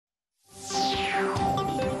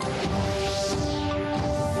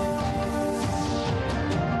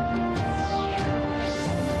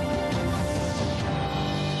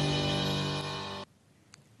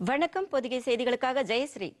வணக்கம். பொதிகை செய்திகளுக்காக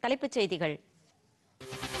ஜெயஸ்ரீ. தலைப்புச் செய்திகள்.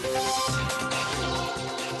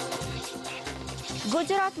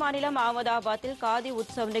 குஜராத் மாநிலம் அகமதாபாத்தில் காதி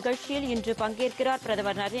உற்சவ் நிகழ்ச்சியில் இன்று பங்கேற்கிறார்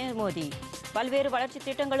பிரதமர் நரேந்திர மோடி. பல்வேறு வளர்ச்சித்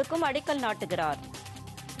திட்டங்களுக்கும் அடிக்கல் நாட்டுகிறார்.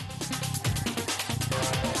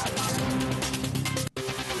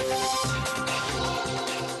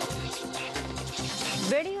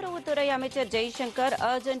 வெளியுறவுத்துறை அமைச்சர் ஜெய்சங்கர்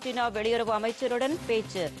அர்ஜென்டினா வெளியுறவு அமைச்சருடன்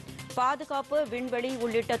பேச்சு. பாதுகாப்பு, விண்வெளி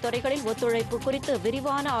உள்ளிட்ட துறைகளில் ஒத்துழைப்பு குறித்து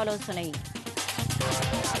விரிவான ஆலோசனை.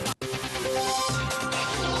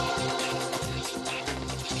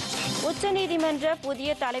 உச்சநீதிமன்ற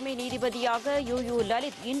புதிய தலைமை நீதிபதியாக யூ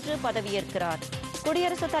லலித் இன்று பதவியேற்கிறார்.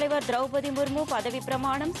 குடியரசுத் தலைவர் திரௌபதி முர்மு பதவி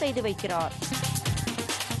பிரமாணம் செய்து வைக்கிறார்.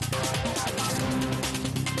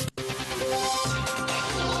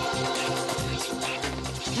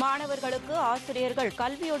 மாணவர்களுக்கு ஆசிரியர்கள்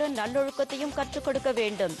கல்வியுடன் நல்லொழுக்கத்தையும் கற்றுக் கொடுக்க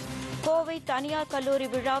வேண்டும். கோவை தனியார் கல்லூரி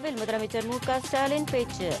விழாவில் முதலமைச்சர் மு.க. ஸ்டாலின்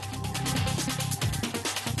பேச்சு.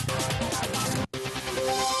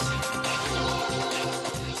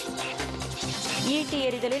 ஈட்டி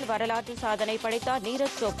எறிதலில் வரலாற்று சாதனை படைத்தார்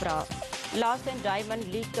நீரஜ் சோப்ரா. லாசன் டைமண்ட்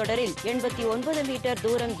லீக் தொடரில் 89 மீட்டர்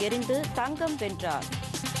தூரம் எறிந்து தங்கம் வென்றார்.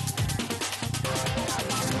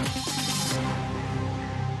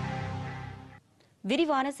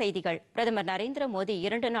 விரிவான செய்திகள். பிரதமர் நரேந்திர மோடி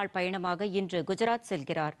 2 நாள் பயணமாக இன்று குஜராத்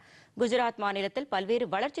செல்கிறார். குஜராத் மாநிலத்தில் பல்வேறு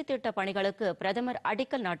வளர்ச்சித் திட்ட பணிகளுக்கு பிரதமர்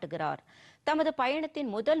அடிக்கல் நாட்டுகிறார். தமது பயணத்தின்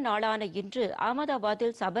முதல் நாளான இன்று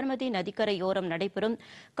அகமதாபாத்தில் சபர்மதி நதிக்கரையோரம் நடைபெறும்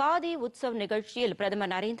காதி உற்சவ் நிகழ்ச்சியில்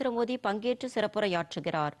பிரதமர் நரேந்திர மோடி பங்கேற்று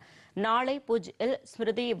சிறப்புரையாற்றுகிறார். நாளை புஜ்-இல்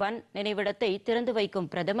ஸ்மிருதி வன் நினைவிடத்தை திறந்து வைக்கும்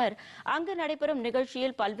பிரதமர் அங்கு நடைபெறும்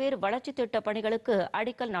நிகழ்ச்சியில் பல்வேறு வளர்ச்சித் திட்ட பணிகளுக்கு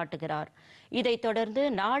அடிக்கல் நாட்டுகிறார். இதைத் தொடர்ந்து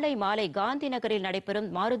நாளை மாலை காந்தி நகரில் நடைபெறும்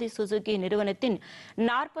மாருதி சுசுகி நிறுவனத்தின்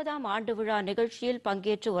 40ஆம் ஆண்டு விழா நிகழ்ச்சியில்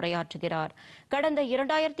பங்கேற்று உரையாற்றுகிறார். கடந்த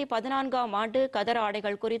 2014ஆம் ஆண்டு கதர்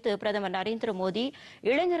ஆடைகள் குறித்து பிரதமர் நரேந்திர மோடி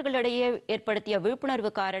இளைஞர்களிடையே ஏற்படுத்திய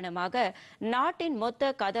விழிப்புணர்வு காரணமாக நாட்டின்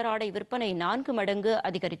மொத்த கதர் ஆடை விற்பனை 4 மடங்கு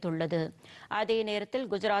அதிகரித்துள்ளது. அதே நேரத்தில்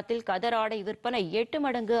குஜராத்தில் கதர் ஆடை விற்பனை 8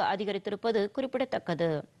 மடங்கு அதிகரித்திருப்பது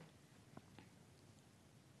குறிப்பிடத்தக்கது.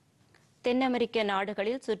 தென் அமெரிக்க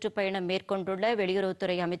நாடுகளில் சுற்றுப்பயணம் மேற்கொண்டுள்ள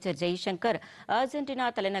வெளியுறவுத்துறை அமைச்சர் ஜெய்சங்கர் அர்ஜென்டினா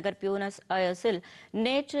தலைநகர் பியூனஸ் அயர்ஸில்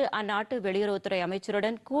நேற்று அந்நாட்டு வெளியுறவுத்துறை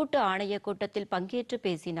அமைச்சருடன் கூட்டு ஆணைய கூட்டத்தில் பங்கேற்று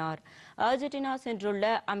பேசினார். அர்ஜென்டினா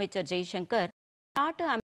சென்றுள்ள அமைச்சர் ஜெய்சங்கர் நாட்டு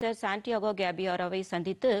அமைச்சர் சாண்டியாகோ கேபியாரோவை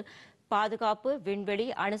சந்தித்து பாதுகாப்பு, விண்வெளி,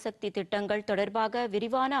 அணுசக்தி திட்டங்கள் தொடர்பாக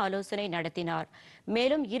விரிவான ஆலோசனை நடத்தினார்.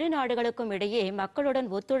 மேலும் இரு நாடுகளுக்கும் இடையே மக்களுடன்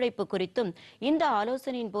ஒத்துழைப்பு குறித்தும் இந்த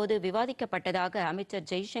ஆலோசனையின் போது விவாதிக்கப்பட்டதாக அமைச்சர்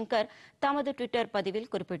ஜெய்சங்கர் தமது டுவிட்டர்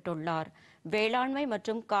பதிவில் குறிப்பிட்டுள்ளார். வேளாண்மை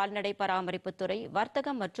மற்றும் கால்நடை பராமரிப்புத்துறை,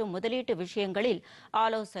 வர்த்தகம் மற்றும் முதலீட்டு விஷயங்களில்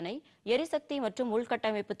ஆலோசனை, எரிசக்தி மற்றும்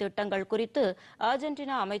உள்கட்டமைப்பு திட்டங்கள் குறித்து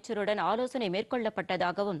அர்ஜென்டினா அமைச்சருடன் ஆலோசனை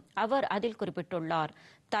மேற்கொள்ளப்பட்டதாகவும் அவர் அதில் குறிப்பிட்டுள்ளார்.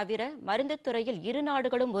 தவிர மருந்துத் துறையில் இரு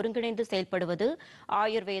நாடுகளும் ஒருங்கிணைந்து செயல்படுவது,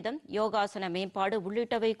 ஆயுர்வேதம், யோகாசன மேம்பாடு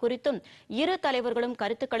உள்ளிட்டவை குறித்தும் இரு தலைவர்களும்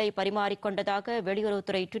கருத்துக்களை பரிமாறிக்கொண்டதாக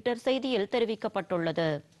வெளியுறவுத்துறை டுவிட்டர் செய்தியில் தெரிவிக்கப்பட்டுள்ளது.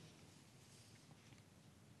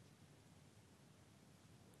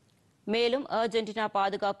 மேலும் அர்ஜென்டினா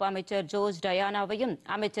பாதுகாப்பு அமைச்சர் ஜோர்ஜ் டயானாவையும்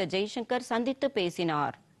அமைச்சர் ஜெய்சங்கர் சந்தித்து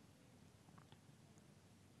பேசினார்.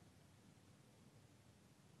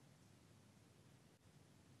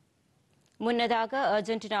 முன்னதாக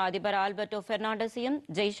அர்ஜென்டினா அதிபர் ஆல்பர்டோ பெர்னாண்டஸையும்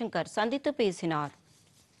ஜெய்சங்கர் சந்தித்து பேசினார்.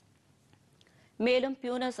 மேலும்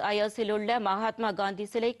பியூனஸ் அயர்ஸில் உள்ள மகாத்மா காந்தி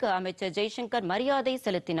சிலைக்கு அமைச்சர் ஜெய்சங்கர் மரியாதை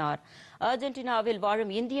செலுத்தினார். அர்ஜென்டினாவில்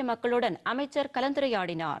வாழும் இந்திய மக்களுடன் அமைச்சர்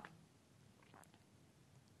கலந்துரையாடினார்.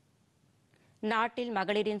 நாட்டில்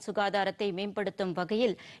மகளிரின் சுகாதாரத்தை மேம்படுத்தும்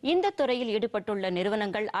வகையில் இந்த துறையில் ஈடுபட்டுள்ள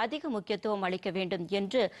நிறுவனங்கள் அதிக முக்கியத்துவம் அளிக்க வேண்டும்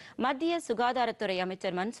என்று மத்திய சுகாதாரத்துறை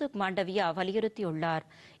அமைச்சர் மன்சுக் மாண்டவியா வலியுறுத்தியுள்ளார்.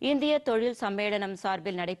 இந்திய தொழில் சம்மேளனம்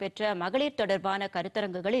சார்பில் நடைபெற்ற மகளிர் தொடர்பான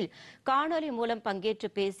கருத்தரங்குகளில் காணொலி மூலம் பங்கேற்று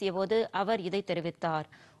பேசியபோது அவர் இதை தெரிவித்தார்.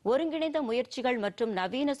 ஒருங்கிணைந்த முயற்சிகள் மற்றும்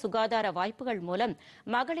நவீன சுகாதார வாய்ப்புகள் மூலம்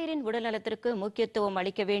மகளிரின் உடல்நலத்திற்கு முக்கியத்துவம்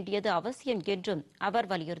அளிக்க வேண்டியது அவசியம் என்றும் அவர்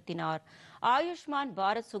வலியுறுத்தினார். ஆயுஷ்மான்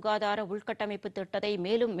பாரத் சுகாதார உள்கட்டமைப்பு திட்டத்தை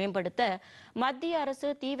மேலும் மேம்படுத்த மத்திய அரசு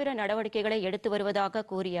தீவிர நடவடிக்கைகளை எடுத்து வருவதாக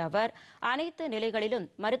கூறிய அவர், அனைத்து நிலைகளிலும்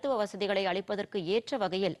மருத்துவ வசதிகளை அளிப்பதற்கு ஏற்ற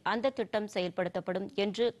வகையில் அந்த திட்டம் செயல்படுத்தப்படும்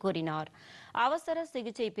என்று கூறினார். அவசர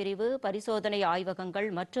சிகிச்சை பிரிவு, பரிசோதனை ஆய்வகங்கள்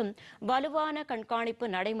மற்றும் வலுவான கண்காணிப்பு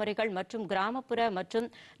நடைமுறைகள் மற்றும் கிராமப்புற மற்றும்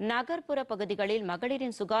நகர்ப்புற பகுதிகளில்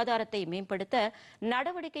மகளிரின் சுகாதாரத்தை மேம்படுத்த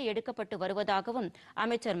நடவடிக்கை எடுக்கப்பட்டு வருவதாகவும்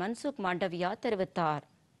அமைச்சர் மன்சுக் மாண்டவியா தெரிவித்தார்.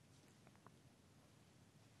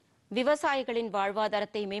 விவசாயிகளின்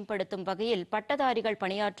வாழ்வாதாரத்தை மேம்படுத்தும் வகையில் பட்டதாரிகள்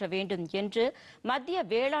பணியாற்ற வேண்டும் என்று மத்திய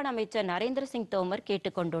வேளாண் அமைச்சர் நரேந்திர சிங் தோமர்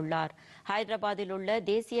கேட்டுக் கொண்டுள்ளார். ஹைதராபாத்தில் உள்ள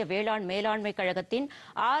தேசிய வேளாண் மேலாண்மை கழகத்தின்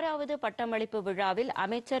 6வது பட்டமளிப்பு விழாவில்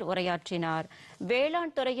அமைச்சர் உரையாற்றினார்.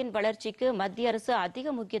 வேளாண் துறையின் வளர்ச்சிக்கு மத்திய அரசு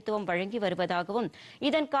அதிக முக்கியத்துவம் வழங்கி வருவதாகவும்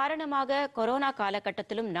இதன் காரணமாக கொரோனா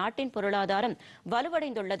காலகட்டத்திலும் நாட்டின் பொருளாதாரம்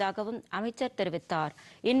வலுவடைந்துள்ளதாகவும் அமைச்சர் தெரிவித்தார்.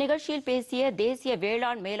 இந்நிகழ்ச்சியில் பேசிய தேசிய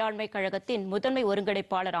வேளாண் மேலாண்மை கழகத்தின் முதன்மை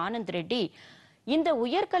ஒருங்கிணைப்பாளர் ஆனந்த் ரெட்டி, இந்த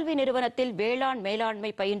உயர்கல்வி நிறுவனத்தில் வேளாண்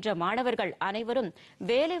மேலாண்மை பயின்ற மாணவர்கள் அனைவரும்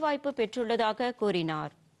வேலைவாய்ப்பு பெற்றுள்ளதாக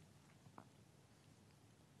கூறினார்.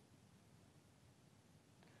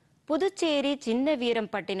 புதுச்சேரி சின்ன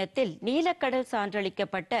வீரம்பட்டினத்தில் நீலக்கடல்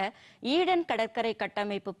சான்றளிக்கப்பட்ட ஈடன் கடற்கரை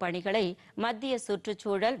கட்டமைப்பு பணிகளை மத்திய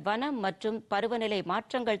சுற்றுச்சூழல், வனம் மற்றும் பருவநிலை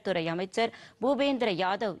மாற்றங்கள் துறை அமைச்சர் பூபேந்திர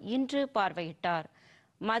யாதவ் இன்று பார்வையிட்டார்.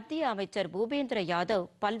 மத்திய அமைச்சர் பூபேந்திர யாதவ்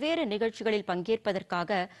பல்வேறு நிகழ்ச்சிகளில்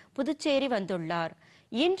பங்கேற்பதற்காக புதுச்சேரி வந்துள்ளார்.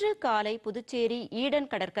 இன்று காலை புதுச்சேரி ஈடன்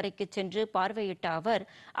கடற்கரைக்கு சென்று பார்வையிட்ட அவர்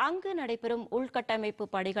அங்கு நடைபெறும் உள்கட்டமைப்பு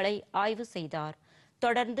பணிகளை ஆய்வு செய்தார்.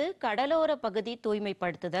 தொடர்ந்து கடலோர பகுதி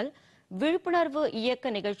தூய்மைப்படுத்துதல் விழிப்புணர்வு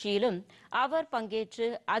இயக்க நிகழ்ச்சியிலும் அவர் பங்கேற்று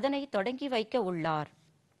அதனை தொடங்கி வைக்க உள்ளார்.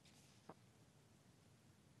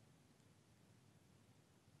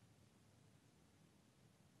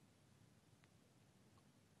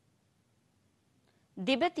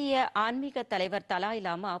 திபெத்திய ஆன்மீக தலைவர் தலாய்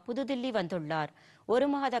லாமா புதுதில்லி வந்துள்ளார். 1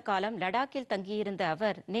 மாத காலம் லடாக்கில் தங்கியிருந்த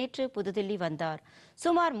அவர் நேற்று புதுதில்லி வந்தார்.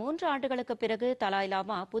 சுமார் 3 ஆண்டுகளுக்கு பிறகு தலாய்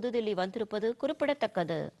லாமா புதுதில்லி வந்திருப்பது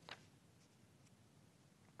குறிப்பிடத்தக்கது.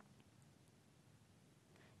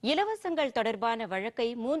 இலவசங்கள் தொடர்பான வழக்கை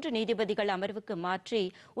 3 நீதிபதிகள் அமர்வுக்கு மாற்றி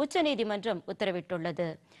உச்சநீதிமன்றம் உத்தரவிட்டுள்ளது.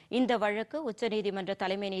 இந்த வழக்கு உச்சநீதிமன்ற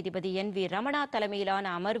தலைமை நீதிபதி NV ரமணா தலைமையிலான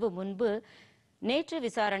அமர்வு முன்பு நேற்று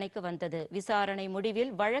விசாரணைக்கு வந்தது. விசாரணை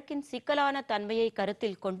முடிவில் வழக்கின் சிக்கலான தன்மையை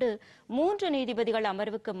கருத்தில் கொண்டு 3 நீதிபதிகள்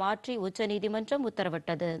அமர்வுக்கு மாற்றி உச்சநீதிமன்றம்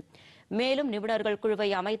உத்தரவிட்டது. மேலும் நிபுணர்கள் குழுவை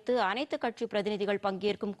அமைத்து அனைத்து கட்சி பிரதிநிதிகள்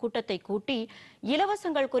பங்கேற்கும் கூட்டத்தை கூட்டி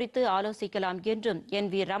இலவசங்கள் குறித்து ஆலோசிக்கலாம் என்றும்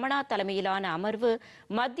NV ரமணா தலைமையிலான அமர்வு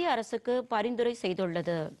மத்திய அரசுக்கு பரிந்துரை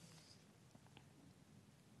செய்துள்ளது.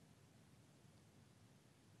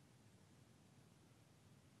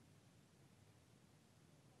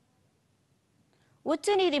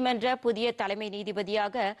 உச்சநீதிமன்ற புதிய தலைமை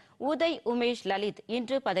நீதிபதியாக உதய் உமேஷ் லலித்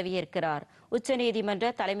இன்று பதவியேற்கிறார்.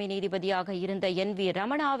 உச்சநீதிமன்ற தலைமை நீதிபதியாக இருந்த NV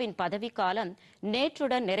ரமணாவின் பதவிக்காலம்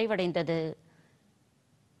நேற்றுடன் நிறைவடைந்தது.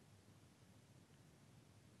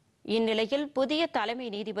 இந்நிலையில் புதிய தலைமை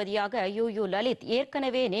நீதிபதியாக UU லலித்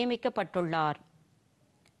ஏற்கனவே நியமிக்கப்பட்டுள்ளார்.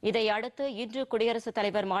 இதையடுத்து இன்று குடியரசுத்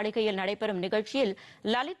தலைவர் மாளிகையில் நடைபெறும் நிகழ்ச்சியில்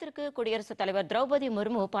லலித்திற்கு குடியரசுத் தலைவர் திரௌபதி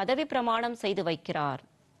முர்மு பதவி பிரமாணம் செய்து வைக்கிறார்.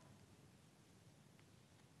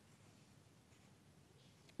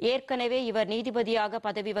 ஏற்கனவே இவர் நீதிபதியாக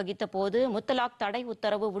பதவி வகித்த போது முத்தலாக் தடை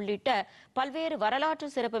உத்தரவு உள்ளிட்ட பல்வேறு வரலாற்று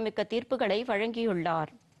சிறப்புமிக்க தீர்ப்புகளை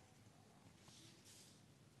வழங்கியுள்ளார்.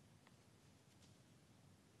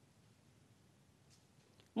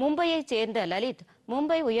 மும்பையைச் சேர்ந்த லலித்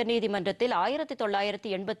மும்பை உயர்நீதிமன்றத்தில்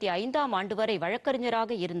 1985ஆம் ஆண்டு வரை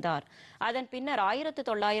வழக்கறிஞராக இருந்தார். அதன் பின்னர்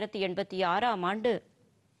 1986ஆம் ஆண்டு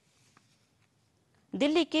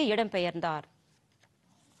தில்லிக்கு இடம்பெயர்ந்தார்.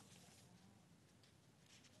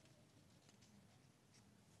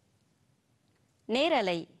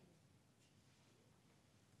 நேரலை.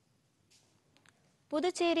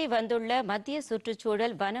 புதுச்சேரி வந்துள்ள மத்திய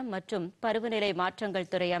சுற்றுச்சூழல், வனம் மற்றும் பருவநிலை மாற்றங்கள்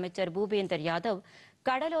துறை அமைச்சர் பூபேந்தர் யாதவ்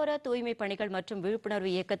கடலோர தூய்மை பணிகள் மற்றும் விழிப்புணர்வு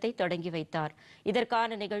இயக்கத்தை தொடங்கி வைத்தார்.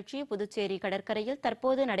 இதற்கான நிகழ்ச்சி புதுச்சேரி கடற்கரையில்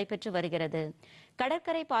தற்போது நடைபெற்று வருகிறது.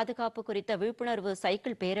 கடற்கரை பாதுகாப்பு குறித்த விழிப்புணர்வு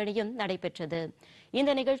சைக்கிள் பேரணியும் நடைபெற்றது.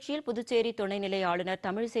 இந்த நிகழ்ச்சியில் புதுச்சேரி துணைநிலை ஆளுநர்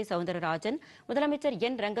தமிழிசை சவுந்தரராஜன், முதலமைச்சர்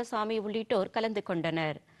N ரங்கசாமி உள்ளிட்டோர் கலந்து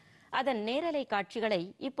கொண்டனர். அதன் நேரலை காட்சிகளை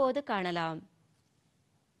இப்போது காணலாம்.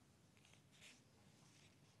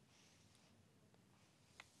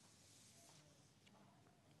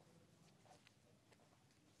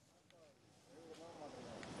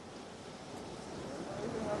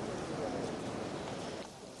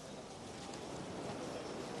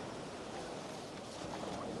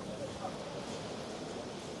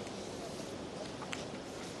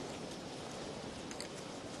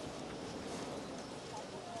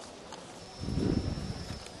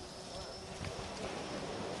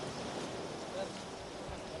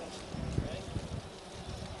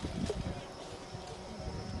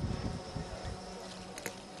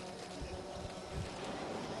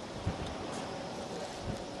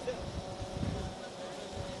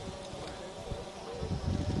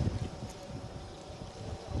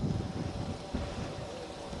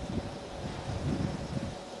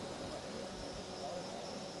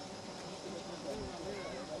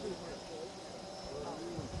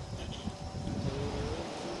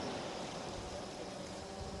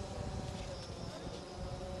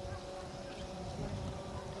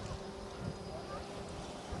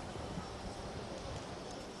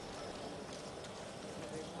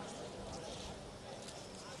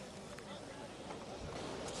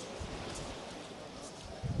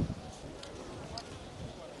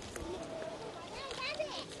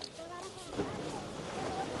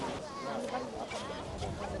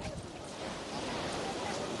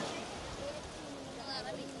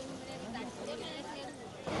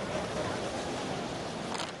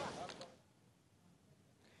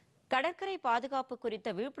 கடற்கரை பாதுகாப்பு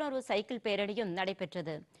குறித்த விழிப்புணர்வு சைக்கிள் பேரணியும்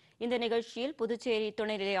நடைபெற்றது. இந்த நிகழ்ச்சியில் புதுச்சேரி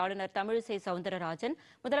துணைநிலை ஆளுநர் தமிழிசை சவுந்தரராஜன்,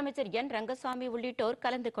 முதலமைச்சர் என் ரங்கசாமி உள்ளிட்டோர்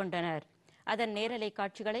கலந்து கொண்டனர். அதன் நேரலை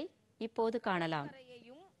காட்சிகளை இப்போது காணலாம்.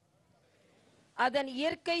 அதன்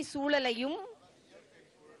இயற்கை சூழலையும்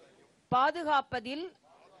பாதுகாப்பதில்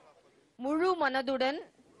முழு மனதுடன்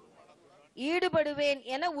ஈடுபடுவேன்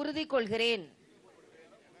என உறுதி கொள்கிறேன்.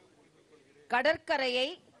 கடற்கரையை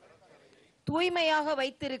தூய்மையாக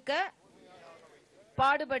வைத்திருக்க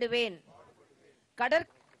பாடுபடுவேன்.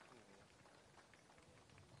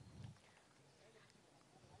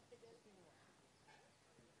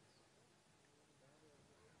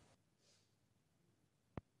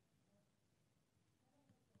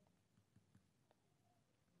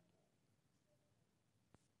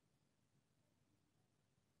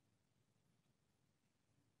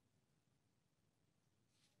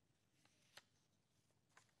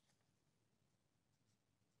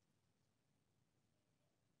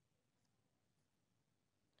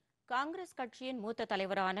 காங்கிரஸ் கட்சியின் மூத்த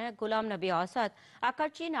தலைவரான குலாம் நபி ஆசாத்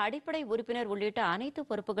அக்கட்சியின் அடிப்படை உறுப்பினர் உள்ளிட்ட அனைத்து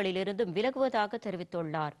பொறுப்புகளிலிருந்தும் விலகுவதாக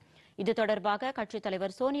தெரிவித்துள்ளார். இது தொடர்பாக கட்சித்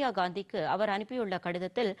தலைவர் சோனியா காந்திக்கு அவர் அனுப்பியுள்ள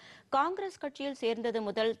கடிதத்தில் காங்கிரஸ் கட்சியில் சேர்ந்தது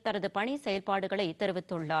முதல் தனது பணி செயல்பாடுகளை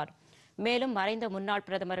தெரிவித்துள்ளார். மேலும் மறைந்த முன்னாள்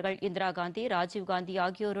பிரதமர்கள் இந்திரா காந்தி, ராஜீவ்காந்தி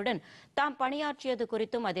ஆகியோருடன் தாம் பணியாற்றியது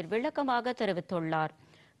குறித்தும் அதில் விளக்கமாக தெரிவித்துள்ளார்.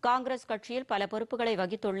 காங்கிரஸ் கட்சியில் பல பொறுப்புகளை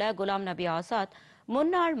வகித்துள்ள குலாம் நபி ஆசாத்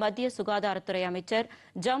முன்னாள் மத்திய சுகாதாரத்துறை அமைச்சர்,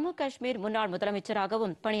 ஜம்மு காஷ்மீர் முன்னாள்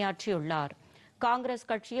முதலமைச்சராகவும் பணியாற்றியுள்ளார். காங்கிரஸ்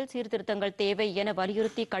கட்சியில் சீர்திருத்தங்கள் தேவை என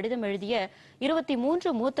வலியுறுத்தி கடிதம் எழுதிய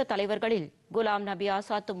 23 மூத்த தலைவர்களில் குலாம் நபி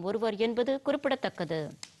ஆசாத்தும் ஒருவர் என்பது குறிப்பிடத்தக்கது.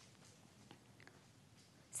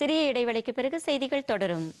 சிறிய இடைவெளிக்கு பிறகு செய்திகள்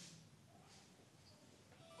தொடரும்.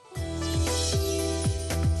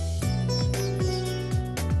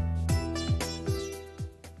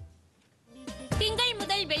 திங்கள்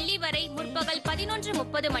முதல் வெள்ளி வரை முற்பகல்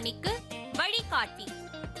 11:30 மணிக்கு வழிகாட்டி.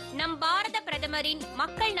 நம் பாரத பிரதமரின்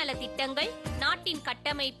மக்கள் நல திட்டங்கள், நாட்டின்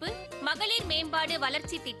கட்டமைப்பு, மகளிர் மேம்பாடு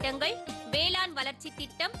வளர்ச்சி திட்டங்கள், வேளாண் வளர்ச்சி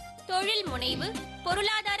திட்டம், தொழில் முனைவு,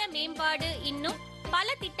 பொருளாதார மேம்பாடு, இன்னும் பல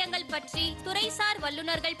திட்டங்கள் பற்றி துறைசார்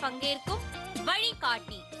வல்லுநர்கள் பங்கேற்கும்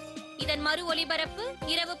வழிகாட்டி. இதன் மறு ஒலிபரப்பு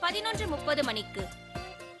இரவு 11:30 மணிக்கு.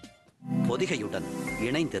 பொதிகையுடன்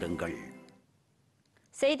இணைந்திருங்கள்.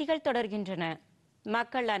 செய்திகள் தொடர்கின்றன.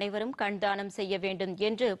 மக்கள் அனைவரும் கண்தானம் செய்ய வேண்டும்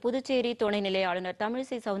என்று புதுச்சேரி துணைநிலை ஆளுநர்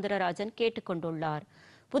தமிழிசை சவுந்தரராஜன் கேட்டுக் கொண்டுள்ளார்.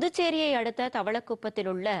 புதுச்சேரியை அடுத்த தவளக்குப்பத்தில்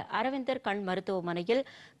உள்ள அரவிந்தர் கண் மருத்துவமனையில்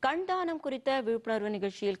கண்தானம் குறித்த விழிப்புணர்வு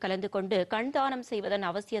நிகழ்ச்சியில் கலந்து கொண்டு கண்தானம் செய்வதன்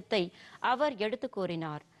அவசியத்தை அவர் எடுத்துக்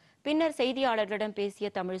கூறினார். பின்னர் செய்தியாளர்களிடம் பேசிய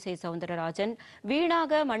தமிழிசை சவுந்தரராஜன்,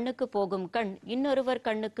 வீணாக மண்ணுக்கு போகும் கண் இன்னொருவர்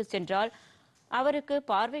கண்ணுக்கு சென்றால் அவருக்கு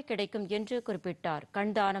பார்வை கிடைக்கும் என்று குறிப்பிட்டார்.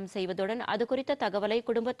 கண்தானம் செய்வதுடன் அது குறித்த தகவலை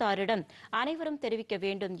குடும்பத்தாரிடம் அனைவரும் தெரிவிக்க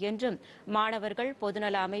வேண்டும் என்றும், மாணவர்கள்,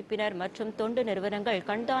 பொதுநல அமைப்பினர் மற்றும் தொண்டு நிறுவனங்கள்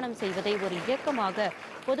கண்தானம் செய்வதை ஒரு இயக்கமாக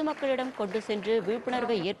பொதுமக்களிடம் கொண்டு சென்று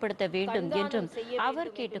விழிப்புணர்வை ஏற்படுத்த வேண்டும் என்றும்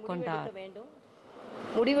அவர் கேட்டுக் கொண்டார்.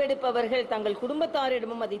 முடிவெடுப்பவர்கள் தங்கள்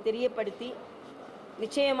குடும்பத்தாரிடமும் அதை தெரியப்படுத்தி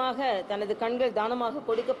நிச்சயமாக தனது கண்கள் தானமாக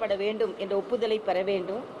கொடுக்கப்பட வேண்டும் என்ற ஒப்புதலை பெற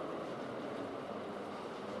வேண்டும்.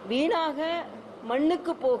 வீணாக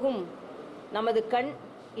மண்ணுக்கு போகும் நமது கண்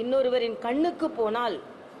இன்னொருவரின் கண்ணுக்கு போனால்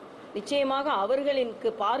நிச்சயமாக அவர்களுக்கு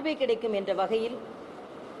பார்வை கிடைக்கும் என்ற வகையில்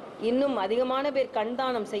இன்னும் அதிகமான பேர்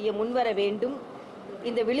கண்தானம் செய்ய முன்வர வேண்டும்.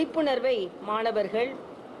 இந்த விழிப்புணர்வை மாணவர்கள்,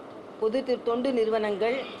 பொது தொண்டு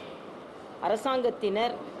நிறுவனங்கள்,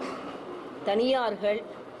 அரசாங்கத்தினர், தனியார்கள்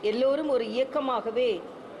எல்லோரும் ஒரு இயக்கமாகவே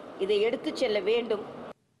இதை எடுத்துச் செல்ல வேண்டும்.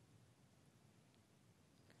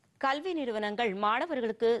 கல்வி நிறுவனங்கள்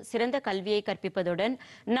மாணவர்களுக்கு சிறந்த கல்வியை கற்பிப்பதுடன்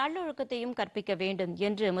நல்லொழுக்கத்தையும் கற்பிக்க வேண்டும்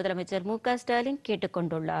என்று முதலமைச்சர் மு.க.ஸ்டாலின் கேட்டுக்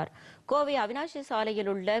கொண்டுள்ளார். கோவை அவினாஷி சாலையில்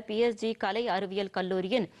உள்ள PSG கலை அறிவியல்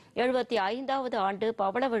கல்லூரியின் 75வது ஆண்டு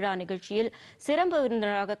பவள விழா நிகழ்ச்சியில் சிறப்பு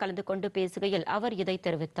விருந்தினராக கலந்து கொண்டு பேசுகையில் அவர் இதை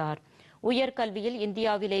தெரிவித்தார். உயர்கல்வியில்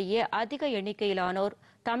இந்தியாவிலேயே அதிக எண்ணிக்கையிலானோர்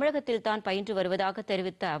தமிழகத்தில்தான் பயின்று வருவதாக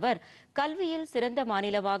தெரிவித்த அவர், கல்வியில் சிறந்த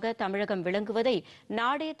மாநிலமாக தமிழகம் விளங்குவதை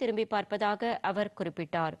நாடே திரும்பி பார்ப்பதாக அவர்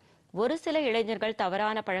குறிப்பிட்டார். ஒரு சில இளைஞர்கள்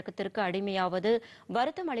தவறான பழக்கத்திற்கு அடிமையாவது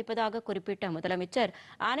வருத்தம் அளிப்பதாக குறிப்பிட்ட முதலமைச்சர்,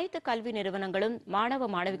 அனைத்து கல்வி நிறுவனங்களும் மாணவ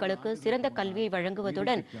மாணவிகளுக்கு சிறந்த கல்வியை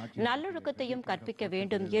வழங்குவதுடன் நல்லொழுக்கத்தையும் கற்பிக்க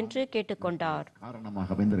வேண்டும் என்று கேட்டுக்கொண்டார்.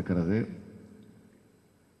 காரணமாக அமைந்திருக்கிறது.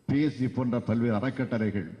 PSG போன்ற பல்வேறு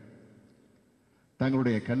அறக்கட்டளைகள்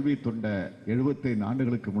தங்களுடைய கல்வி தொண்ட 75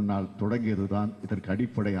 ஆண்டுகளுக்கு முன்னால் தொடங்கியதுதான் இதற்கு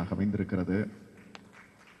அடிப்படையாக அமைந்திருக்கிறது.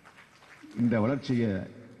 இந்த வளர்ச்சியை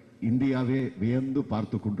இந்தியாவே வியந்து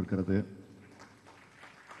பார்த்து கொண்டிருக்கிறது.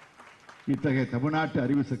 இத்தகைய தமிழ்நாட்டு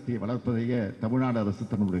அறிவு சக்தியை வளர்ப்பதையே தமிழ்நாடு அரசு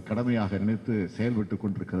தன்னுடைய கடமையாக நினைத்து செயல்பட்டுக்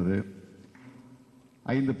கொண்டிருக்கிறது.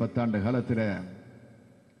 5-10 ஆண்டு காலத்தில்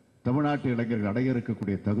தமிழ்நாட்டு இளைஞர்கள் அடைய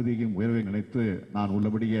இருக்கக்கூடிய தகுதியும் உயர்வை நினைத்து நான்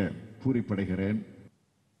உள்ளபடியே பூரிப்படைகிறேன்.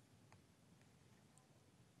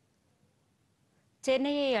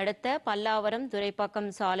 சென்னையை அடுத்த பல்லாவரம், துரைப்பாக்கம்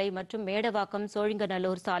சாலை மற்றும் மேடவாக்கம்,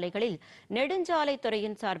 சோழிங்கநல்லூர் சாலைகளில்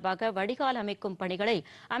நெடுஞ்சாலைத்துறையின் சார்பாக வடிகால் அமைக்கும் பணிகளை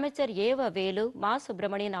அமைச்சர் வேலு, மா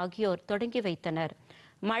சுப்பிரமணியன் ஆகியோர் தொடங்கி வைத்தனர்.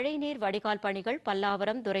 மழைநீர் வடிகால் பணிகள்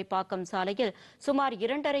பல்லாவரம், துரைப்பாக்கம் சாலையில் சுமார்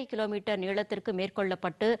 2.5 கிலோமீட்டர் நீளத்திற்கு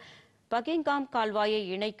மேற்கொள்ளப்பட்டு பக்கிங்காம் கால்வாயை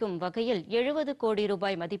இணைக்கும் வகையில் 70 கோடி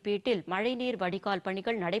ரூபாய் மதிப்பீட்டில் மழைநீர் வடிகால்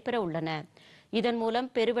பணிகள் நடைபெற உள்ளன. இதன் மூலம்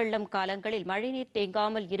பெருவெள்ளம் காலங்களில் மழைநீர்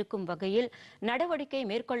தேங்காமல் இருக்கும் வகையில் நடவடிக்கை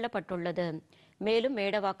மேற்கொள்ளப்பட்டுள்ளது. மேலும்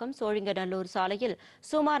மேடவாக்கம், சோழிங்கநல்லூர் சாலையில்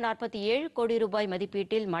சுமார் 47 கோடி ரூபாய்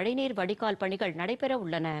மதிப்பீட்டில் மழைநீர் வடிகால் பணிகள் நடைபெற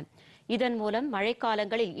உள்ளன. இதன் மூலம்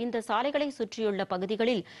மழைக்காலங்களில் இந்த சாலைகளை சுற்றியுள்ள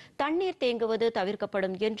பகுதிகளில் தண்ணீர் தேங்குவது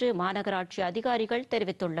தவிர்க்கப்படும் என்று மாநகராட்சி அதிகாரிகள்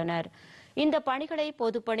தெரிவித்துள்ளனர். இந்த பணிகளை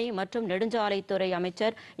பொதுப்பணி மற்றும் நெடுஞ்சாலைத்துறை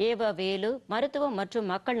அமைச்சர் வேலு, மருத்துவம் மற்றும்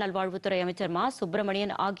மக்கள் நல்வாழ்வுத்துறை அமைச்சர் மா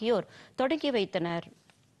சுப்பிரமணியன் ஆகியோர் தொடங்கி வைத்தனர்.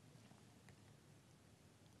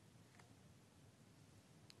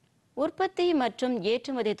 உற்பத்தி மற்றும்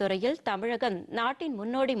ஏற்றுமதி துறையில் தமிழகம் நாட்டின்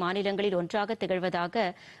முன்னோடி மாநிலங்களில் ஒன்றாக திகழ்வதாக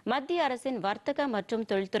மத்திய அரசின் வர்த்தக மற்றும்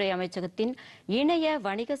தொழில்துறை அமைச்சகத்தின் இணைய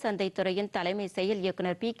வணிக சந்தை துறையின் தலைமை செயல்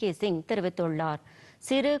இயக்குநர் PK சிங் தெரிவித்துள்ளார்.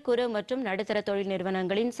 சிறு, குறு மற்றும் நடுத்தர தொழில்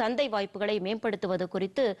நிறுவனங்களின் சந்தை வாய்ப்புகளை மேம்படுத்துவது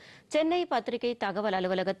குறித்து சென்னை பத்திரிகை தகவல்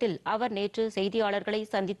அலுவலகத்தில் அவர் நேற்று செய்தியாளர்களை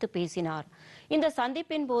சந்தித்து பேசினார். இந்த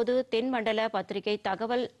சந்திப்பின் போது தென்மண்டல பத்திரிகை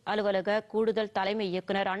தகவல் அலுவலக கூடுதல் தலைமை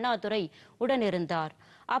இயக்குநர் அண்ணாதுரை உடனிருந்தார்.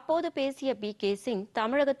 அப்போது பேசிய PK சிங்,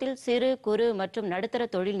 தமிழகத்தில் சிறு, குறு மற்றும் நடுத்தர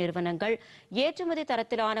தொழில் நிறுவனங்கள் ஏற்றுமதி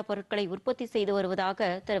தரத்திலான பொருட்களை உற்பத்தி செய்து வருவதாக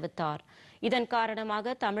தெரிவித்தார். இதன்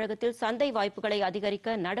காரணமாக தமிழகத்தில் சந்தை வாய்ப்புகளை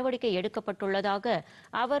அதிகரிக்க நடவடிக்கை எடுக்கப்பட்டுள்ளதாக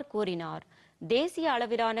அவர் கூறினார். தேசிய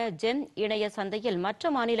அளவிலான ஜெம் இணைய சந்தையில் மற்ற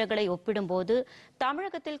மாநிலங்களை ஒப்பிடும்போது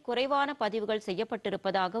தமிழகத்தில் குறைவான பதிவுகள்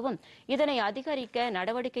செய்யப்பட்டிருப்பதாகவும் இதனை அதிகரிக்க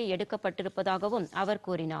நடவடிக்கை எடுக்கப்பட்டிருப்பதாகவும் அவர்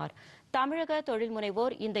கூறினார். தமிழக தொழில்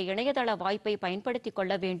முனைவோர் இந்த இணையதள வாய்ப்பை பயன்படுத்திக்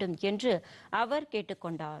கொள்ள வேண்டும் என்று அவர்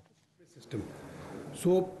கேட்டுக்கொண்டார்.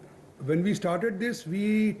 When we started this, we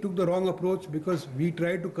took the wrong approach because we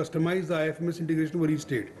tried to customize the IFMS integration for each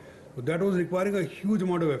state. So that was requiring a huge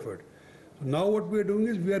amount of effort. So now what we are doing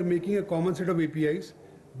is we are making a common set of APIs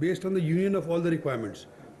based on the union of all the requirements.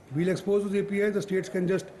 We'll expose those APIs, the states can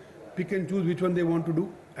just pick and choose which one they want to do,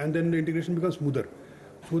 and then the integration becomes smoother.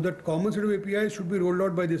 So that common set of APIs should be rolled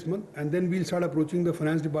out by this month, and then we'll start approaching the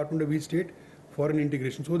finance department of each state for an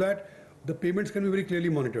integration so that the payments can be very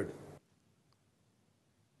clearly monitored.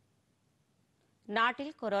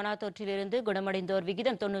 நாட்டில் corona தொற்றிலிருந்து குணமடைந்தோர்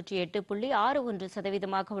விகிதம்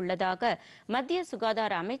 98.61% உள்ளதாக மத்திய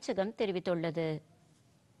சுகாதார அமைச்சகம் தெரிவித்துள்ளது.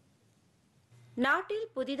 நாட்டில்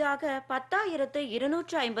புதிதாக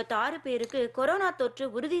 10,256 பேருக்கு கொரோனா தொற்று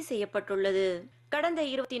உறுதி செய்யப்பட்டுள்ளது. கடந்த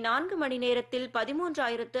 24 மணி நேரத்தில்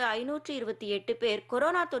 13,528 பேர்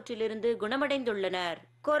கொரோனா தொற்றிலிருந்து குணமடைந்துள்ளனர்.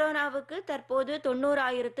 கொரோனாவுக்கு தற்போது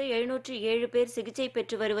 90,707 பேர் சிகிச்சை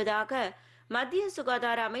பெற்று வருவதாக மத்திய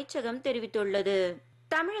சுகாதார அமைச்சகம் தெரிவித்துள்ளது.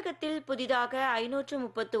 தமிழகத்தில் புதிதாக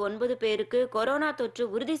 539 பேருக்கு கொரோனா தொற்று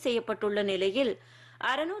உறுதி செய்யப்பட்டுள்ள நிலையில்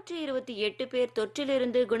 628 பேர்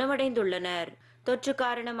தொற்றிலிருந்து குணமடைந்துள்ளனர். தொற்று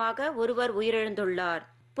காரணமாக ஒருவர் உயிரிழந்துள்ளார்.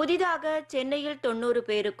 புதிதாக சென்னையில் 90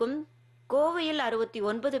 பேருக்கும், கோவையில்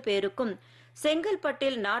 69 பேருக்கும்,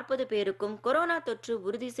 செங்கல்பட்டில் 40 பேருக்கும் கொரோனா தொற்று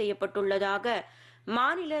உறுதி செய்யப்பட்டுள்ளதாக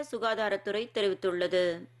மாநில சுகாதாரத்துறை தெரிவித்துள்ளது.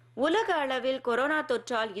 உலக அளவில் கொரோனா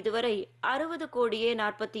தொற்றால் இதுவரை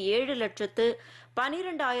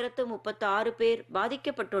 60,47,12,036 பேர்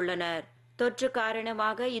பாதிக்கப்பட்டுள்ளனர். தொற்று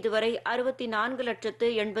காரணமாக இதுவரை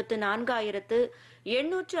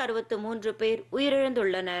 64,84,863 பேர்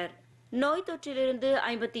உயிரிழந்துள்ளனர். நோய் தொற்றிலிருந்து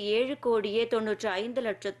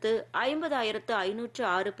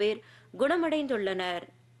 57,95,50,506 பேர் குணமடைந்துள்ளனர்.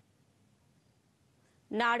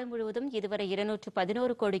 நாடு முழுவதும் இதுவரை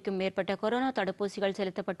 211 கோடிக்கும் மேற்பட்ட கொரோனா தடுப்பூசிகள்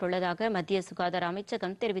செலுத்தப்பட்டுள்ளதாக மத்திய சுகாதார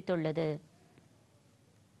அமைச்சகம் தெரிவித்துள்ளது.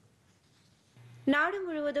 நாடு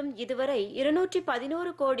முழுவதும் இதுவரை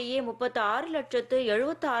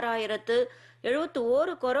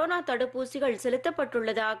 211,36,76,071 கொரோனா தடுப்பூசிகள்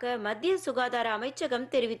செலுத்தப்பட்டுள்ளதாக மத்திய சுகாதார அமைச்சகம்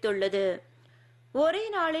தெரிவித்துள்ளது. ஒரே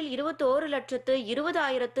நாளில்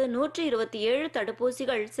 21,20,127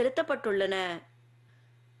 தடுப்பூசிகள் செலுத்தப்பட்டுள்ளன.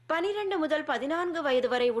 12 முதல் 14 வயது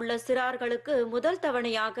வரை உள்ள சிறார்களுக்கு முதல்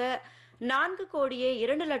தவணையாக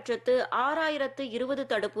 4,02,06,020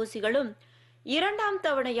 தடுப்பூசிகளும், இரண்டாம்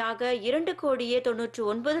தவணையாக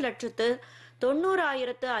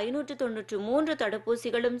 2,99,90,593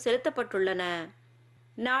 தடுப்பூசிகளும் செலுத்தப்பட்டுள்ளன.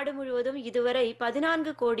 நாடு முழுவதும் இதுவரை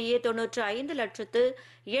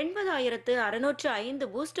 14,95,80,605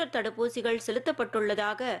 பூஸ்டர் தடுப்பூசிகள்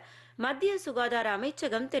செலுத்தப்பட்டுள்ளதாக மத்திய சுகாதார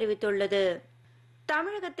அமைச்சகம் தெரிவித்துள்ளது.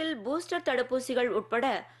 தமிழகத்தில் பூஸ்டர் தடுப்பூசிகள் உட்பட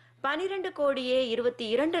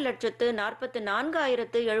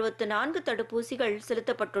 12,22,44,074 தடுப்பூசிகள்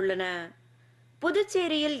செலுத்தப்பட்டுள்ளன.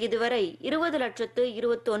 புதுச்சேரியில் இதுவரை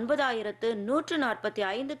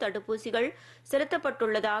 20,29,145 தடுப்பூசிகள்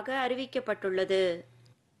செலுத்தப்பட்டுள்ளதாக அறிவிக்கப்பட்டுள்ளது.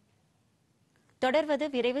 தொடர்வது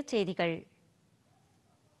விரைவுச் செய்திகள்.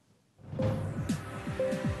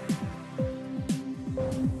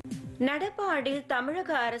 நடப்பு ஆண்டில் தமிழக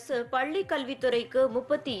அரசு பள்ளி கல்வித்துறைக்கு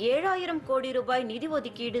 37,000 கோடி ரூபாய் நிதி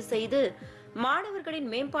ஒதுக்கீடு செய்து மாணவர்களின்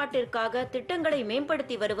மேம்பாட்டிற்காக திட்டங்களை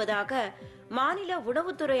மேம்படுத்தி வருவதாக மாநில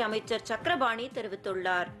உணவுத்துறை அமைச்சர் சக்கரபாணி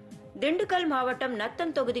தெரிவித்துள்ளார். திண்டுக்கல் மாவட்டம்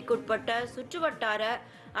நத்தம் தொகுதிக்குட்பட்ட சுற்றுவட்டார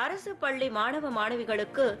அரசு பள்ளி மாணவ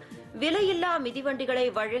மாணவிகளுக்கு விலையில்லா மிதிவண்டிகளை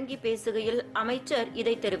வழங்கி பேசுகையில் அமைச்சர்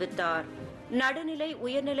இதை தெரிவித்தார். நடுநிலை,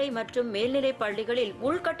 உயர்நிலை மற்றும் மேல்நிலை பள்ளிகளில்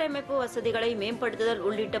உள்கட்டமைப்பு வசதிகளை மேம்படுத்துதல்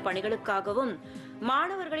உள்ளிட்ட பணிகளுக்காகவும்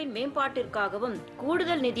மாணவர்களின் மேம்பாட்டிற்காகவும்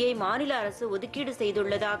கூடுதல் நிதியை மாநில அரசு ஒதுக்கீடு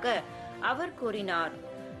செய்துள்ளதாக அவர் கூறினார்.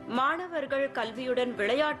 மாணவர்கள் கல்வியுடன்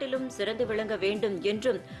விளையாட்டிலும் சிறந்து விளங்க வேண்டும்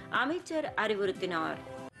என்றும் அமைச்சர் அறிவுறுத்தினார்.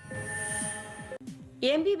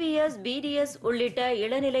 MBBS, BDS உள்ளிட்ட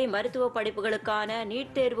இளநிலை மருத்துவ படிப்புகளுக்கான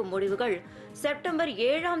நீட் தேர்வு முடிவுகள் செப்டம்பர்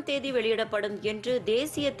 7ஆம் தேதி வெளியிடப்படும் என்று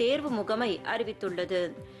தேசிய தேர்வு முகமை அறிவித்துள்ளது.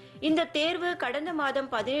 இந்த தேர்வு கடந்த மாதம்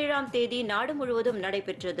 17ஆம் தேதி நாடு முழுவதும்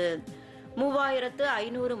நடைபெற்றது.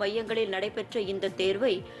 3,500 மையங்களில் நடைபெற்ற இந்த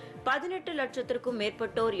தேர்வை 18 லட்சத்திற்கும்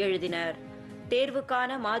மேற்பட்டோர் எழுதினர். தேர்வுக்கான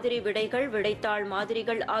மாதிரி விடைகள், விடைத்தாள்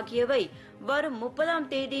மாதிரிகள் ஆகியவை வரும் 30ஆம்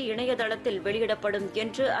தேதி இணையதளத்தில் வெளியிடப்படும்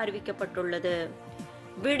என்று அறிவிக்கப்பட்டுள்ளது.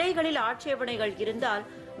 விடைகளில் ஆட்சேபனைகள் இருந்தால்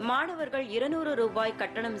மாணவர்கள் 200 ரூபாய்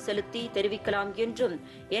கட்டணம் செலுத்தி தெரிவிக்கலாம் என்றும்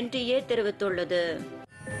NTA தெரிவித்துள்ளது.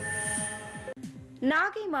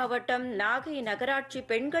 நாகை மாவட்டம் நாகை நகராட்சி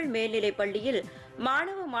பெண்கள் மேல்நிலைப் பள்ளியில்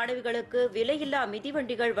மாணவ மாணவிகளுக்கு விலையில்லா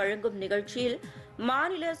மிதிவண்டிகள் வழங்கும் நிகழ்ச்சியில்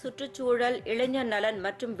மாநில சுற்றுச்சூழல், இளைஞர் நலன்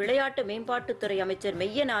மற்றும் விளையாட்டு மேம்பாட்டுத்துறை அமைச்சர்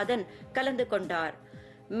மெய்யநாதன் கலந்து கொண்டார்.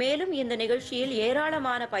 மேலும் இந்த நிகழ்ச்சியில்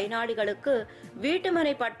ஏராளமான பயனாளிகளுக்கு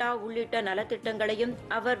வீட்டுமனை பட்டா உள்ளிட்ட நலத்திட்டங்களையும்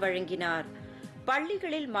அவர் வழங்கினார்.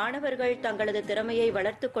 பள்ளிகளில் மாணவர்கள் தங்களது திறமையை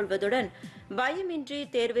வளர்த்துக் கொள்வதுடன் பயமின்றி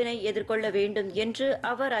தேர்வினை எதிர்கொள்ள வேண்டும் என்று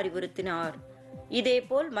அவர் அறிவுறுத்தினார்.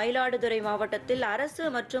 இதேபோல் மயிலாடுதுறை மாவட்டத்தில் அரசு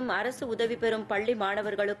மற்றும் அரசு உதவி பெறும் பள்ளி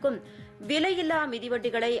மாணவர்களுக்கும் விலையில்லா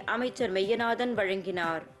மிதிவண்டிகளை அமைச்சர் மெய்யநாதன்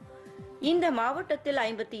வழங்கினார். இந்த மாவட்டத்தில்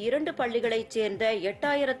 52 பள்ளிகளைச் சேர்ந்த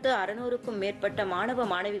 8,600க்கும் மேற்பட்ட மாணவ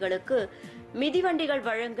மாணவிகளுக்கு மிதிவண்டிகள்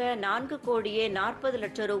வழங்க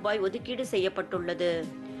 4,40,00,000 ரூபாய் ஒதுக்கீடு செய்யப்பட்டுள்ளது.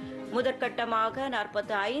 முதற்கட்டமாக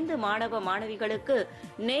 45 மாணவ மாணவிகளுக்கு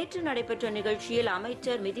நேற்று நடைபெற்ற நிகழ்ச்சியில்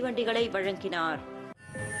அமைச்சர் மிதிவண்டிகளை வழங்கினார்.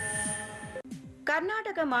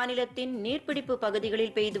 கர்நாடக மாநிலத்தின் நீர்பிடிப்பு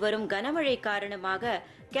பகுதிகளில் பெய்து வரும் கனமழை காரணமாக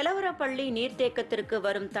கெலவரப்பள்ளி நீர்த்தேக்கத்திற்கு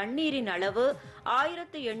வரும் தண்ணீரின் அளவு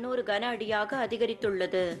 1,800 கன அடியாக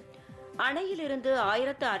அதிகரித்துள்ளது. அணையிலிருந்து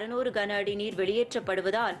 1,600 கன அடி நீர்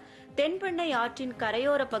வெளியேற்றப்படுவதால் தென்பெண்ணை ஆற்றின்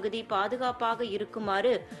கரையோர பகுதி பாதுகாப்பாக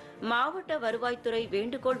இருக்குமாறு மாவட்ட வருவாய்த்துறை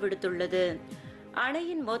வேண்டுகோள் விடுத்துள்ளது.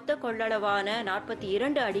 அணையின் மொத்த கொள்ளளவான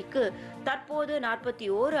 42 அடிக்கு தற்போது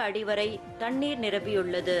 41 அடி வரை தண்ணீர்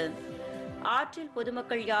நிரம்பியுள்ளது. ஆற்றில்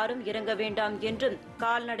பொதுமக்கள் யாரும் இறங்க வேண்டாம் என்றும்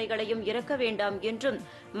கால்நடைகளையும் இறக்க வேண்டாம் என்றும்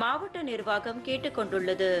மாவட்ட நிர்வாகம் கேட்டுக்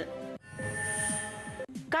கொண்டுள்ளது.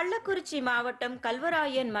 கள்ளக்குறிச்சி மாவட்டம்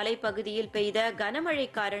கல்வராயன் மலைப்பகுதியில் பெய்த கனமழை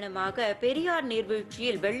காரணமாக பெரியார்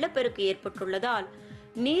நீர்வீழ்ச்சியில் வெள்ளப்பெருக்கு ஏற்பட்டுள்ளதால்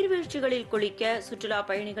நீர்வீழ்ச்சிகளில் குளிக்க சுற்றுலா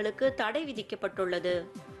பயணிகளுக்கு தடை விதிக்கப்பட்டுள்ளது.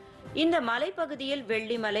 இந்த மலைப்பகுதியில்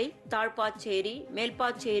வெள்ளிமலை, தாழ்பாச்சேரி,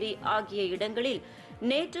 மேல்பாச்சேரி ஆகிய இடங்களில்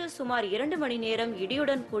நேற்று சுமார் 2 மணி நேரம்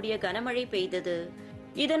இடியுடன் கூடிய கனமழை பெய்தது.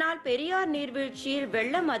 இதனால் பெரியார் நீர்வீழ்ச்சியில்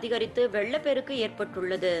வெள்ளம் அதிகரித்து வெள்ளப்பெருக்கு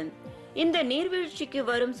ஏற்பட்டுள்ளது. இந்த நீர்வீழ்ச்சிக்கு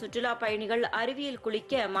வரும் சுற்றுலா பயணிகள் அருவியில்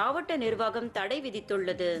குளிக்க மாவட்ட நிர்வாகம் தடை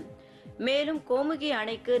விதித்துள்ளது. மேலும் கோமுகி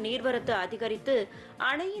அணைக்கு நீர்வரத்து அதிகரித்து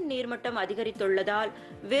அணையின் நீர்மட்டம் அதிகரித்துள்ளதால்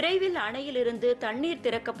விரைவில் அணையிலிருந்து தண்ணீர்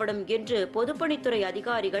திறக்கப்படும் என்று பொதுப்பணித்துறை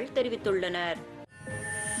அதிகாரிகள் தெரிவித்துள்ளனர்.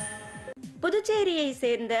 புதுச்சேரியை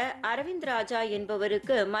சேர்ந்த அரவிந்த் ராஜா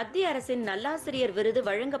என்பவருக்கு மத்திய அரசின் நல்லாசிரியர் விருது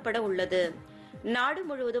வழங்கப்பட உள்ளது. நாடு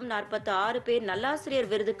முழுவதும் 46 பேர் நல்லாசிரியர்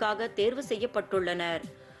விருதுக்காக தேர்வு செய்யப்பட்டுள்ளனர்.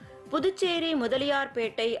 புதுச்சேரி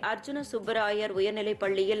முதலியார்பேட்டை அர்ஜுன சுப்பராயர் உயர்நிலைப்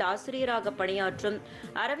பள்ளியில் ஆசிரியராக பணியாற்றும்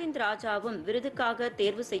அரவிந்த் ராஜாவும் விருதுக்காக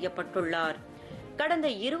தேர்வு செய்யப்பட்டுள்ளார். கடந்த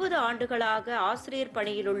 20 ஆண்டுகளாக ஆசிரியர்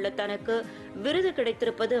பணியில் உள்ள தனக்கு விருது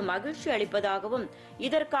கிடைத்திருப்பது மகிழ்ச்சி அளிப்பதாகவும்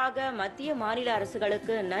இதற்காக மத்திய மாநில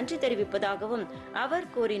அரசுகளுக்கு நன்றி தெரிவிப்பதாகவும் அவர்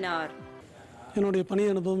கூறினார். என்னுடைய பணி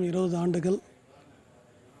அனுபவம் 20 ஆண்டுகள்.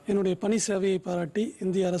 என்னுடைய பணி சேவையை பாராட்டி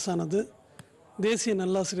இந்திய அரசானது தேசிய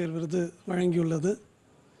நல்லாசிரியர் விருது வழங்கியுள்ளது.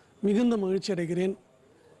 மிகுந்த மகிழ்ச்சி அடைகிறேன்.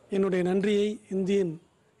 என்னுடைய நன்றியை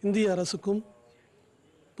இந்திய அரசுக்கும்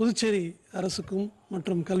புதுச்சேரி அரசுக்கும்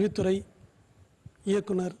மற்றும் கல்வித்துறை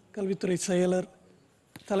இயக்குனர், கல்வித்துறை செயலர்,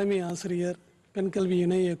 தலைமை ஆசிரியர், பெண் கல்வி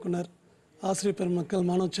இணை இயக்குனர், ஆசிரியர் பெருமக்கள்,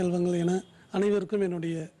 மாணவ செல்வங்கள் என அனைவருக்கும்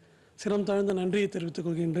என்னுடைய சிரம் தாழ்ந்த நன்றியை தெரிவித்துக்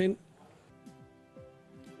கொள்கின்றேன்.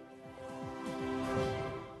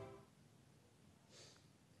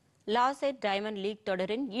 லாசெட் டைமண்ட் லீக்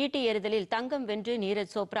தொடரின் ஈட்டி எறிதலில் தங்கம் வென்று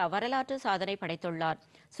நீரஜ் சோப்ரா வரலாற்று சாதனை படைத்துள்ளார்.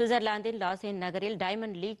 சுவிட்சர்லாந்தின் லாசென் நகரில்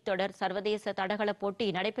டைமண்ட் லீக் தொடர் சர்வதேச தடகள போட்டி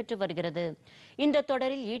நடைபெற்று வருகிறது. இந்த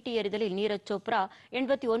தொடரில் ஈட்டி எறிதலில் நீரஜ் சோப்ரா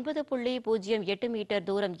 89.08 மீட்டர்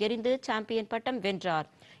தூரம் எறிந்து சாம்பியன் பட்டம் வென்றார்.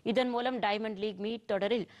 இதன் மூலம் டைமண்ட் லீக் மீட்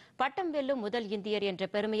தொடரில் பட்டம் வெல்லும் முதல் இந்தியர் என்ற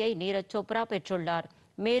பெருமையை நீரஜ் சோப்ரா பெற்றுள்ளார்.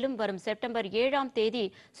 மேலும் வரும் செப்டம்பர் 7ஆம் தேதி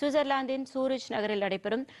சுவிட்சர்லாந்தின் சூரிச் நகரில்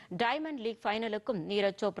நடைபெறும் டைமண்ட் லீக் ஃபைனலுக்கும்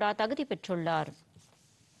நீரஜ் சோப்ரா தகுதி பெற்றுள்ளார்.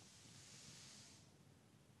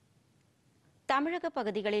 தமிழக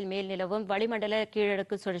பகுதிகளில் மேல் நிலவும் வளிமண்டல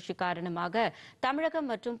கீழடுக்கு சுழற்சி காரணமாக தமிழகம்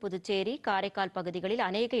மற்றும் புதுச்சேரி, காரைக்கால் பகுதிகளில்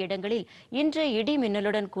அநேக இடங்களில் இன்று இடி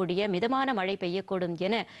மின்னலுடன் கூடிய மிதமான மழை பெய்யக்கூடும்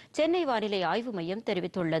என சென்னை வானிலை ஆய்வு மையம்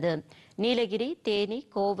தெரிவித்துள்ளது. நீலகிரி, தேனி,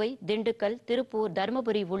 கோவை, திண்டுக்கல், திருப்பூர்,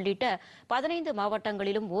 தருமபுரி உள்ளிட்ட 15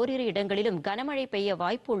 மாவட்டங்களிலும் ஓரிரு இடங்களிலும் கனமழை பெய்ய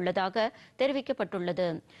வாய்ப்பு உள்ளதாக தெரிவிக்கப்பட்டுள்ளது.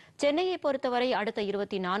 சென்னையை பொறுத்தவரை அடுத்த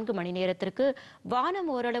 24 மணி நேரத்திற்கு வானம்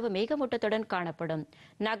ஓரளவு மேகமூட்டத்துடன் காணப்படும்.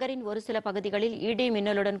 நகரின் ஒரு சில பகுதிகளில் இடி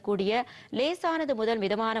மின்னலுடன் கூடிய லேசானது முதல்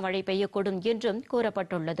மிதமான மழை பெய்யக்கூடும் என்றும்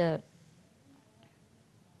கூறப்பட்டுள்ளது.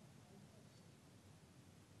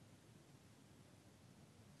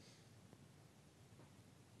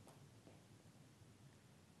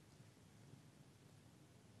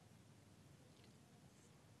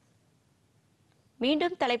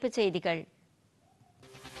 மீண்டும் தலைப்புச் செய்திகள்.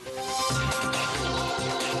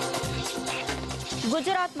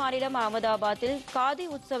 குஜராத் மாநிலம் அகமதாபாத்தில் காதி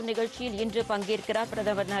உற்சவ் நிகழ்ச்சியில் இன்று பங்கேற்கிறார்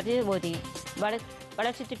பிரதமர் நரேந்திர மோடி.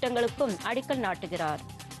 வளர்ச்சி திட்டங்களுக்கும் அடிக்கல் நாட்டுகிறார்.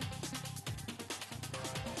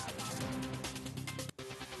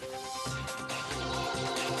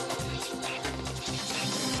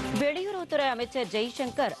 வெளியுறவுத்துறை அமைச்சர்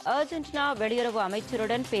ஜெய்சங்கர் அர்ஜென்டினா வெளியுறவு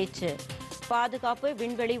அமைச்சருடன் பேச்சு. பாதுகாப்பு,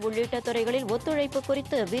 விண்வெளி உள்ளிட்ட துறைகளில் ஒத்துழைப்பு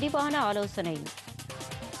குறித்து விரிவான ஆலோசனை.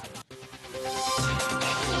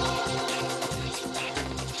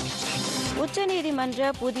 உச்சநீதிமன்ற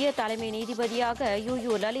புதிய தலைமை நீதிபதியாக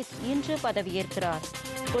யூ லலித் இன்று பதவியேற்கிறார்.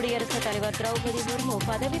 குடியரசுத் தலைவர் திரௌபதி முர்மு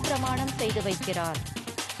பதவி பிரமாணம் செய்து வைக்கிறார்.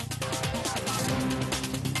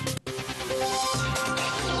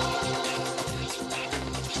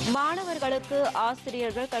 மாணவர்களுக்கு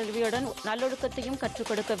ஆசிரியர்கள் கல்வியுடன் நல்லொழுக்கத்தையும் கற்றுக்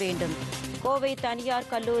கொடுக்க வேண்டும். கோவை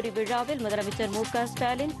தனியார் கல்லூரி விழாவில் முதலமைச்சர் மு.க.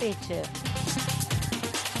 ஸ்டாலின் பேச்சு.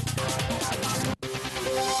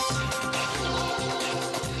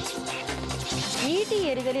 ஈட்டி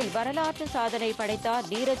எறிதலில் வரலாற்று சாதனை படைத்தார்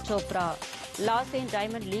நீரஜ் சோப்ரா. லாசென்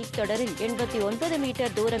டைமண்ட் லீக் தொடரில் 89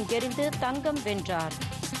 மீட்டர் தூரம் எறிந்து தங்கம் வென்றார்.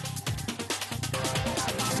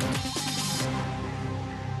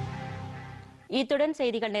 இத்துடன்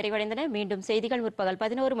செய்திகள் நிறைவடைந்தன. மீண்டும் செய்திகள் முற்பகல்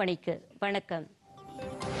 11 மணிக்கு. வணக்கம்.